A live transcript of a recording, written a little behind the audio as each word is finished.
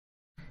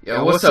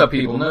Yo, what's up,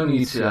 people? No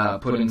need to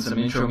put in some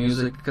intro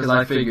music, because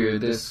I figure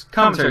this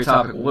commentary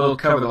topic will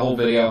cover the whole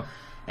video,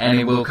 and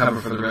it will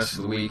cover for the rest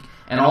of the week.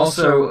 And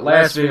also,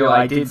 last video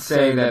I did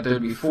say that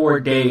there'd be 4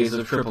 days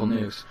of triple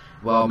nukes.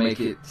 Well, I'll make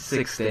it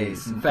 6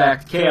 days. In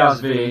fact, Chaos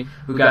V,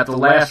 who got the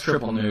last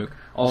triple nuke,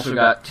 also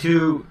got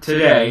 2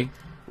 today,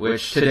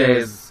 which today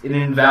is an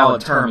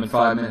invalid term in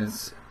 5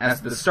 minutes.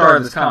 At the start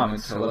of this comment,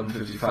 it's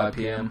 11:55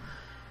 p.m.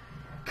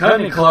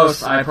 Cutting it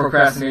close, I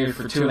procrastinated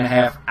for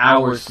 2.5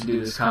 hours to do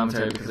this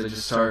commentary because I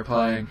just started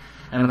playing,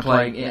 and I'm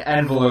playing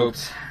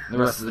enveloped the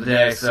rest of the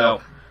day,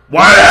 so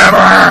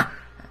whatever!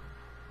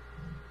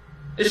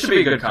 It should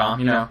be a good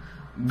com, you know.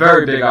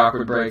 Very big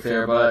awkward break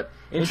there, but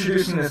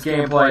introducing this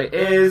gameplay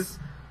is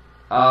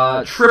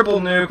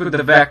triple nuke with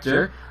the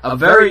Vector, a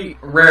very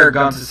rare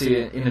gun to see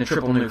in the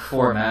triple nuke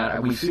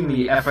format. We've seen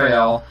the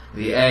FAL,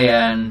 the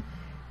AN,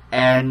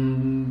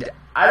 and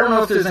I don't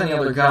know if there's any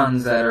other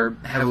guns that are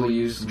heavily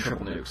used in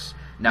triple nukes.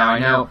 Now, I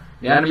know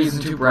the enemy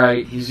isn't too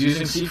bright, he's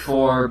using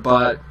C4,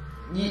 but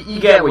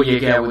you get what you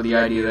get with the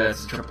idea that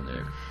it's a triple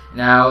nuke.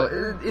 Now,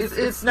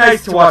 it's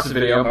nice to watch the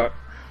video, but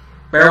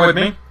bear with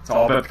me, it's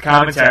all about the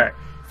commentary.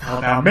 It's all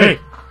about me.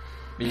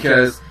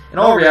 Because, in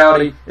all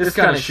reality, this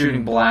gun is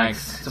shooting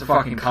blanks. It's a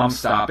fucking cum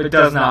stop. It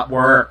does not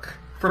work.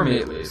 For me,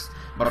 at least.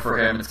 But for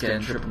him, it's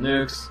getting triple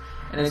nukes,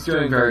 and it's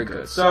doing very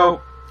good.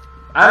 So,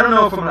 I don't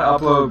know if I'm going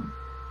to upload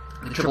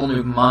the Triple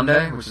Nuke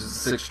Monday, which is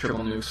 6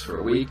 triple nukes for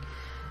a week,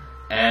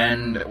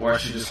 or I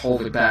should just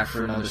hold it back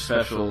for another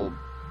special,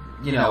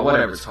 you know,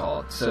 whatever it's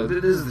called. So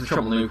this is the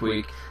Triple Nuke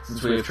week,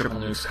 since we have triple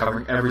nukes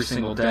covering every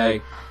single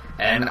day,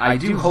 and I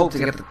do hope to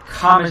get the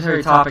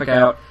commentary topic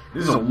out.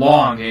 This is a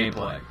long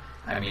gameplay.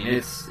 I mean,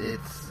 it's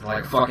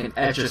like a fucking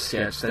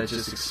Etch-a-Sketch that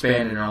just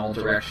expanded in all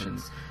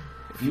directions.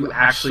 If you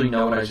actually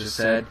know what I just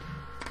said,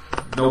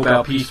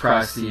 Nobel Peace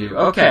Prize to you.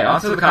 Okay, on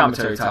to the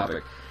commentary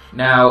topic.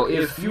 Now,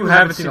 if you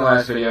haven't seen the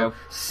last video,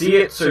 see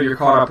it so you're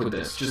caught up with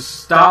this. Just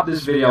stop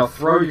this video,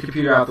 throw your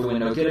computer out the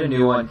window, get a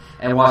new one,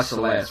 and watch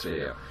the last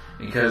video.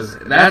 Because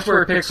that's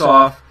where it picks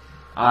off.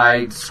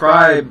 I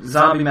describe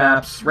zombie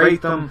maps,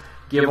 rate them,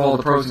 give all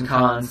the pros and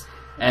cons,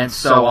 and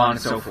so on and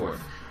so forth.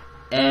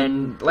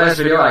 And last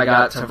video I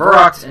got to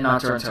Verrocked and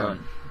not Turn-Tone.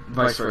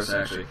 Vice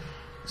versa, actually.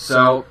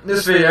 So,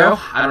 this video,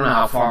 I don't know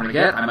how far I'm going to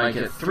get. I might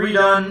get 3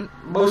 done,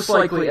 most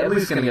likely at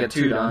least going to get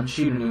 2 done.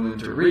 Shiba Inu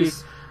to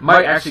Reese.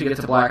 Might actually get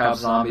to Black Ops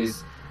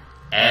Zombies,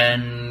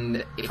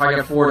 and if I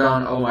get 4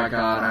 done, oh my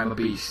god, I'm a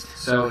beast.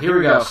 So here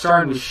we go,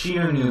 starting with Shi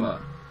No Numa.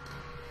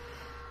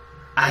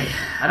 I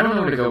don't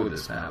know where to go with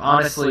this map.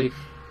 Honestly,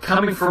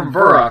 coming from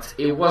Verrocked,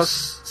 it was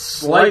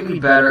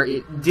slightly better.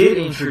 It did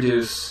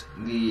introduce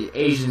the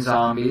Asian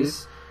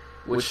zombies,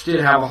 which did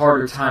have a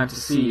harder time to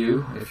see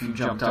you if you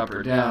jumped up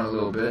or down a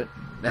little bit.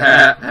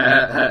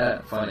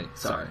 Funny,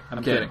 sorry,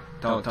 I'm kidding.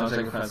 Don't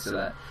take offense to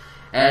that.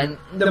 And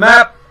the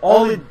map,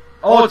 all it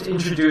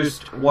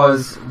introduced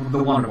was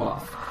the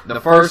Wunderwaffe, the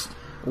first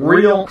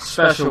real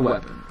special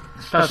weapon.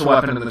 Special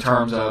weapon in the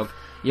terms of,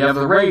 you have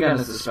the ray gun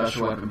as a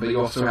special weapon, but you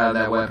also have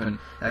that weapon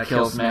that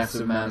kills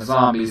massive amount of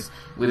zombies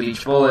with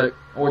each bullet,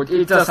 or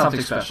it does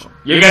something special.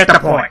 You get the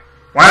point.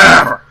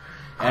 Whatever.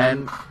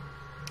 And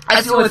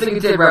that's the only thing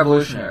it did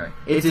revolutionary.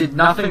 It did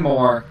nothing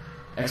more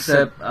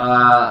except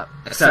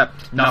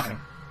nothing.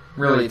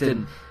 Really, it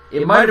didn't.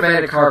 It might have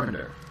added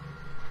Carpenter.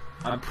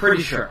 I'm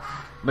pretty sure.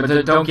 But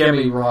don't get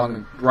me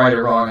wrong, right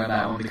or wrong on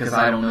that one, because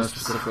I don't know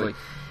specifically.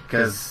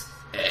 Because,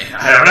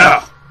 I don't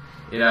know.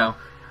 You know,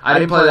 I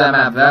didn't play that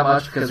map that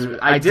much, because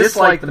I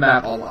disliked the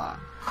map a lot.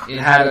 It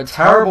had a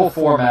terrible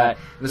format.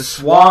 The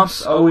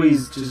swamps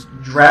always just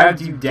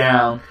dragged you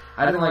down.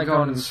 I didn't like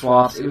going to the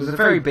swamps. It was a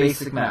very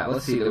basic map.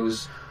 Let's see, there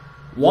was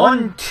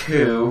 1,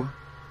 2,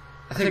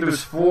 I think there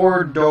was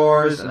 4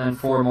 doors, and then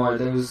 4 more.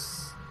 There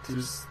was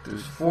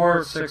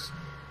 4, 6,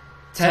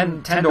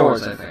 10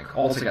 doors, I think,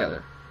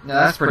 altogether.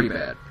 Now, that's pretty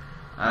bad,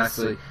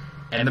 honestly.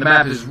 And the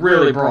map is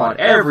really broad.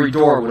 Every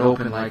door would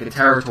open like a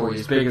territory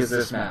as big as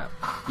this map.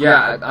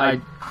 Yeah,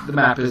 the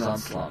map is on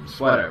slums.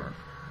 Whatever.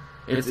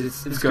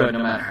 It's good no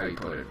matter how you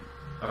put it.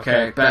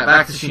 Okay,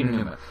 back to Shi No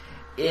Numa.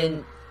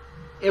 It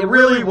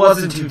really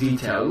wasn't too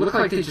detailed. It looked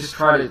like they just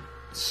tried to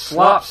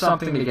slop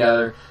something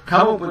together,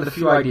 come up with a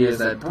few ideas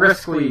that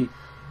briskly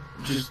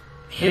just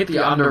hit the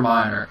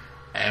underminer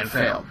and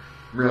failed.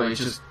 Really,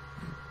 it's just...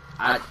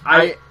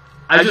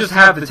 I just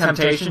have the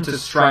temptation to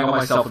strangle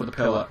myself with a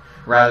pillow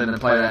rather than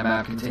play that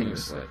map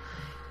continuously.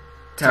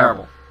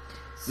 Terrible.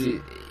 See,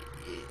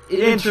 it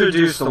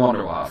introduced the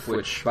Wunderwaffe,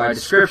 which, by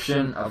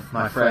description of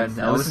my friends,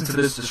 now listen to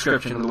this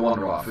description of the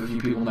Wunderwaffe, if you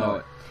people know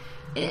it.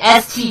 An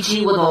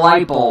STG with a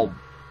light bulb.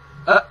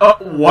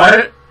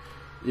 What?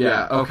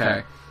 Yeah,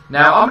 okay.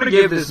 Now, I'm going to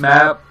give this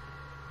map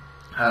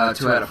 2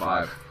 out of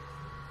 5.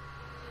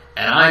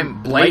 And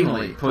I'm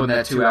blatantly putting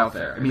that 2 out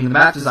there. I mean, the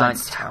map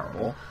design's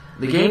terrible.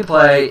 The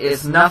gameplay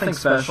is nothing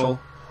special,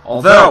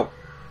 although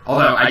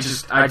I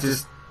just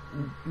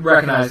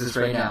recognize this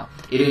right now.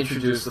 It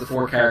introduced the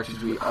 4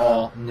 characters we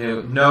all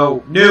knew and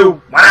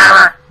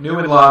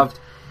loved,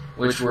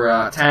 which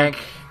were Tank,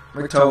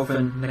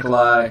 Richtofen,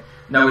 Nikolai,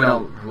 No, we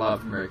don't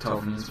love Rick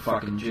Tolkien. He's a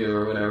fucking Jew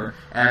or whatever.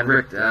 And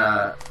Rick,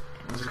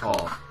 what's it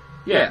called?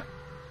 Yeah,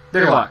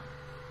 Dickerlock.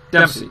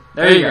 Dempsey.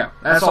 There you go.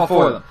 That's all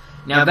 4 of them.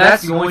 Now,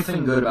 that's the only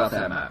thing good about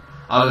that map.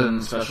 Other than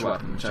the special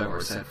weapon, which I've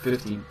already said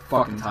 15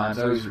 fucking times.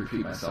 I always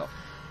repeat myself.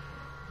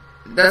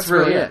 That's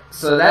really it.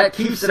 So that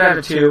keeps it at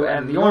a 2,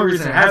 and the only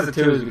reason it has a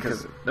 2 is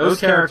because of those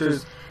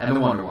characters and the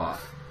Wonderwaffe.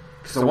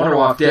 Because the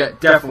Wonderwaffe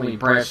definitely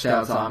branched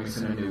out zombies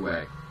in a new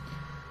way.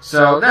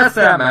 So that's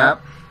that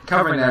map.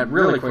 Covering that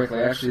really quickly.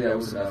 Actually, that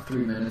was about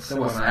 3 minutes. It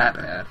wasn't that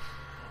bad.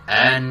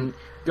 And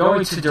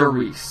going to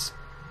Derice.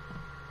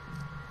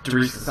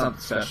 Derice is something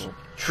special.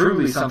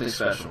 Truly something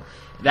special.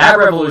 That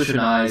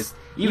revolutionized,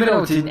 even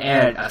though it didn't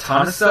add a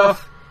ton of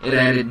stuff, it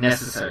added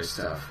necessary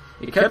stuff.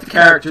 It kept the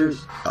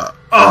characters,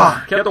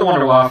 kept the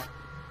Wonderwaffe,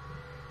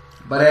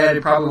 but it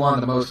added probably one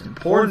of the most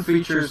important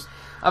features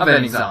of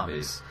any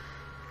zombies.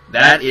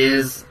 That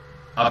is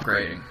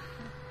upgrading.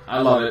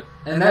 I love it.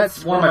 And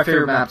that's one of my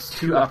favorite maps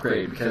to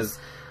upgrade, because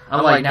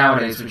unlike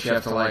nowadays, which you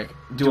have to, like,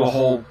 do a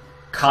whole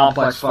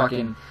complex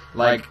fucking,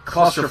 like,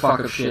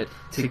 clusterfuck of shit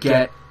to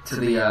get to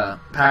the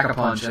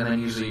Pack-a-Punch, and then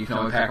usually you can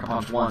only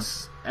Pack-a-Punch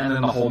once, and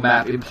then the whole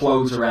map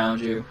implodes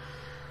around you.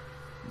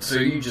 So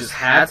you just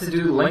had to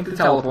do link the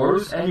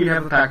teleporters, and you'd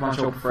have the Pack-a-Punch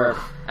open forever.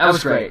 That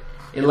was great.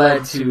 It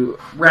led to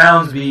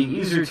rounds being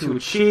easier to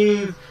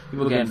achieve,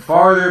 people getting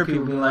farther,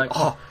 people being like,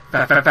 oh,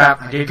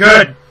 fap, I did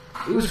good.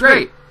 It was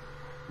great.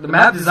 The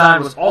map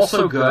design was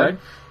also good.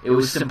 It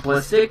was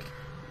simplistic.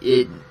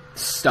 It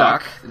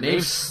stuck. The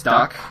name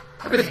stuck.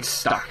 Everything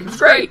stuck. It was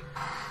great.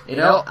 You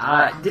know,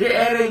 did it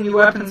add any new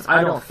weapons?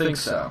 I don't think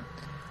so.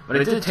 But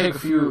it did take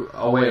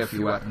away a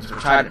few weapons,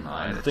 which I didn't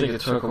mind. I think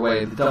it took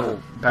away the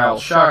double-barrel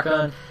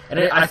shotgun. And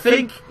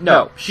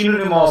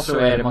Shinunum also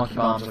added monkey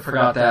bombs. I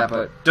forgot that,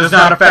 but does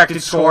not affect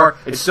its score.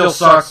 It still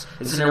sucks.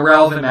 It's an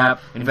irrelevant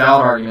map,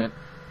 invalid argument.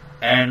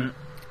 And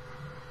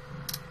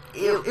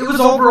it was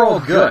overall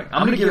good.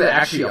 I'm going to give it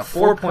actually a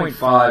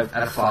 4.5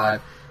 out of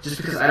 5, just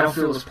because I don't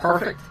feel it was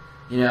perfect.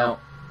 You know,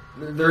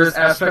 there's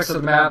aspects of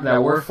the map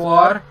that were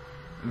flawed.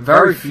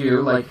 Very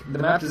few. Like, the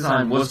map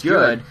design was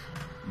good,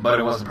 but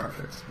it wasn't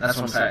perfect. That's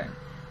what I'm saying.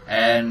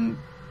 And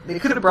they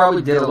could have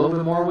probably did a little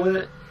bit more with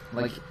it.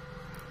 Like,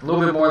 a little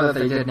bit more than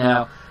they did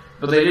now.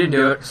 But they didn't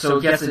do it, so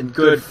it gets a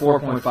good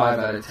 4.5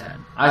 out of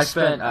 10. I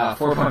spent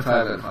 4.5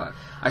 out of 5.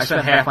 I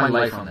spent half my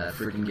life on that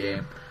freaking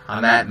game.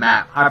 On that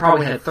map. I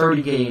probably had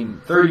 30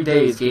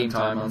 days game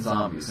time on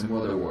zombies in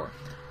World at War.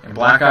 In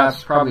Black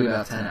Ops, probably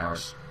about 10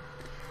 hours.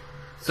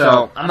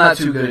 So, I'm not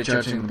too good at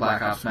judging the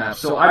Black Ops map.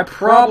 So, I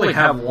probably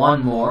have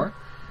one more,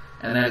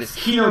 and that is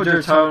Kino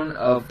der Toten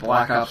of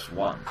Black Ops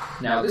 1.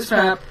 Now, this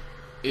map,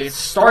 it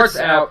starts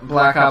out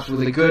Black Ops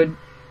with a good,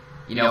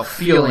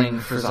 feeling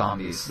for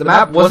zombies. The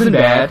map wasn't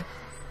bad,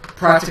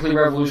 practically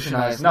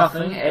revolutionized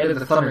nothing, added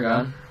the Thunder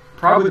Gun,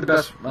 probably the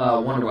best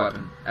wonder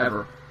weapon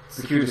ever. It's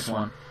the cutest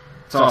one.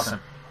 It's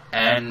awesome.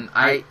 And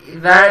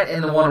that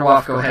and the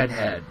Wonderwaffe go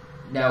head-to-head.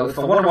 Now, if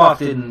the Wonderwaffe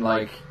didn't,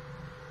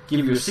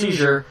 give you a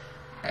seizure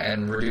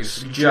and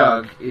reduce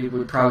Jug, it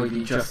would probably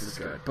be just as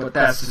good. But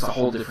that's just a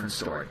whole different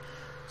story.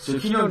 So,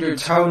 Kino der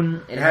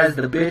Toten, it has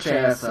the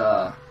bitch-ass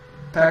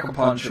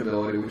Pack-a-Punch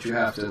ability, which you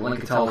have to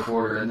link a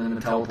teleporter, and then the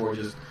teleporter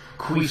just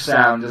queefs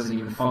out and doesn't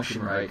even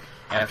function right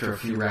after a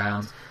few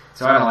rounds.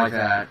 So I don't like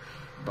that.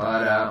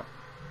 But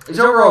it's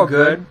overall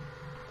good.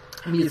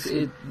 I mean,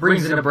 it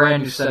brings in a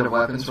brand new set of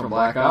weapons from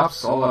Black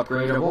Ops, all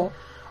upgradable.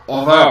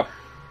 Although,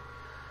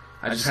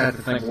 I just had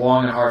to think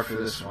long and hard for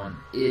this one.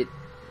 It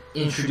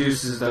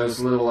introduces those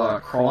little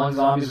crawling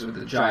zombies with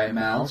the giant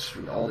mouths,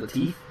 with all the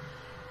teeth.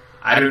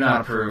 I do not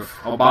approve.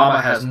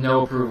 Obama has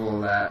no approval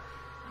of that.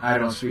 I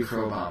don't speak for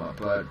Obama,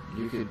 but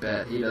you could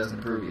bet he doesn't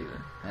approve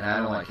either. And I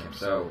don't like him,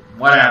 so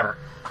whatever.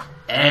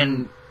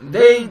 And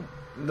the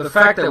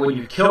fact that when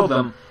you killed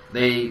them,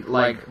 they,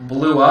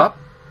 blew up.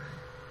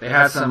 They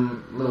had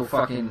some little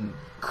fucking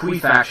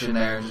queef action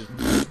there, and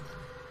just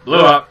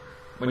blew up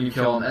when you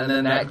kill them. And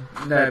then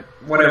that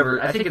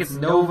whatever, I think it's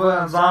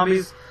Nova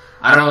zombies.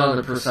 I don't know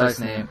the precise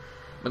name.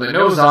 But the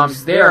Nova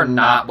zombies, they are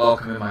not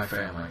welcome in my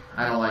family.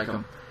 I don't like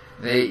them.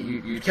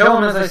 You kill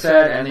them, as I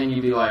said, and then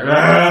you'd be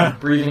like,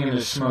 breathing in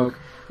the smoke.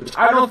 Which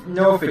I don't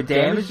know if it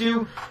damaged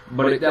you,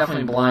 but it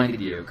definitely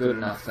blinded you good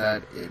enough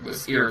that it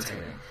was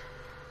irritating.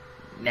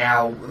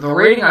 Now, the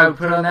rating I would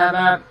put on that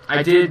map,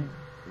 I did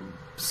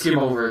skim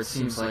over, it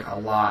seems like a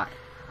lot.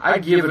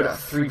 I'd give it a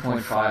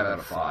 3.5 out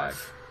of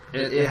 5.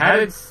 It had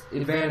its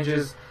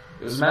advantages.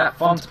 It was a map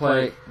fun to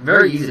play,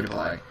 very easy to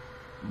play,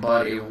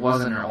 but it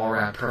wasn't an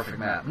all-around perfect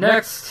map.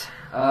 Next,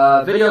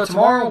 video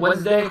tomorrow,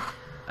 Wednesday.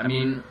 I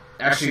mean,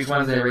 actually it's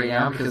Wednesday right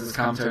now because this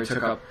commentary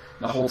took up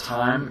the whole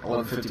time,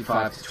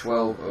 11:55 to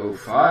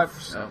 12:05,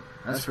 so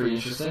that's pretty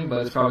interesting,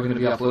 but it's probably going to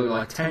be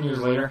uploaded 10 years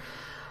later.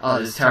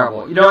 This is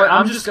terrible. You know what,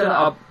 I'm just going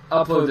to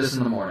upload this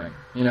in the morning.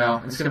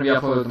 It's going to be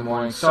uploaded in the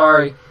morning.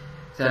 Sorry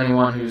to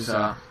anyone who's,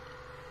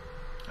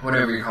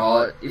 whatever you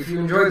call it. If you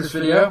enjoyed this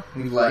video,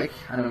 leave a like.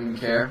 I don't even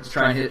care. Let's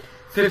try and hit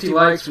 50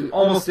 likes. We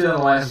almost did on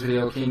the last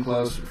video. Came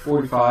close,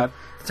 45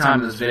 at the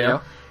time of this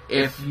video.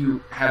 if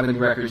you have any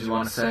records you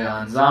want to say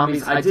on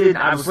zombies. I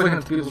was looking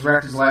at the people's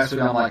records last week,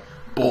 and I'm like,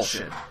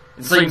 bullshit.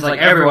 It seems like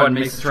everyone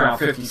makes it around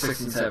 50,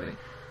 60, 70.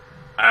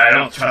 I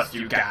don't trust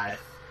you guys.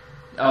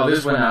 Oh, this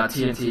is when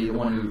TNT, the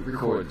one who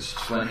recorded this,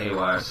 just went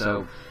haywire.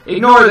 So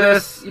ignore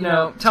this.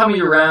 Tell me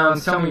your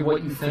rounds. Tell me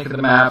what you think of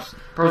the maps,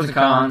 pros and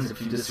cons.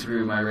 If you disagree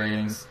with my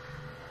ratings,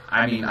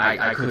 I mean,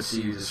 I could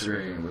see you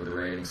disagreeing with the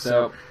ratings.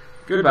 So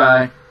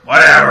goodbye.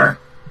 Whatever.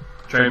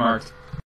 Trademarked.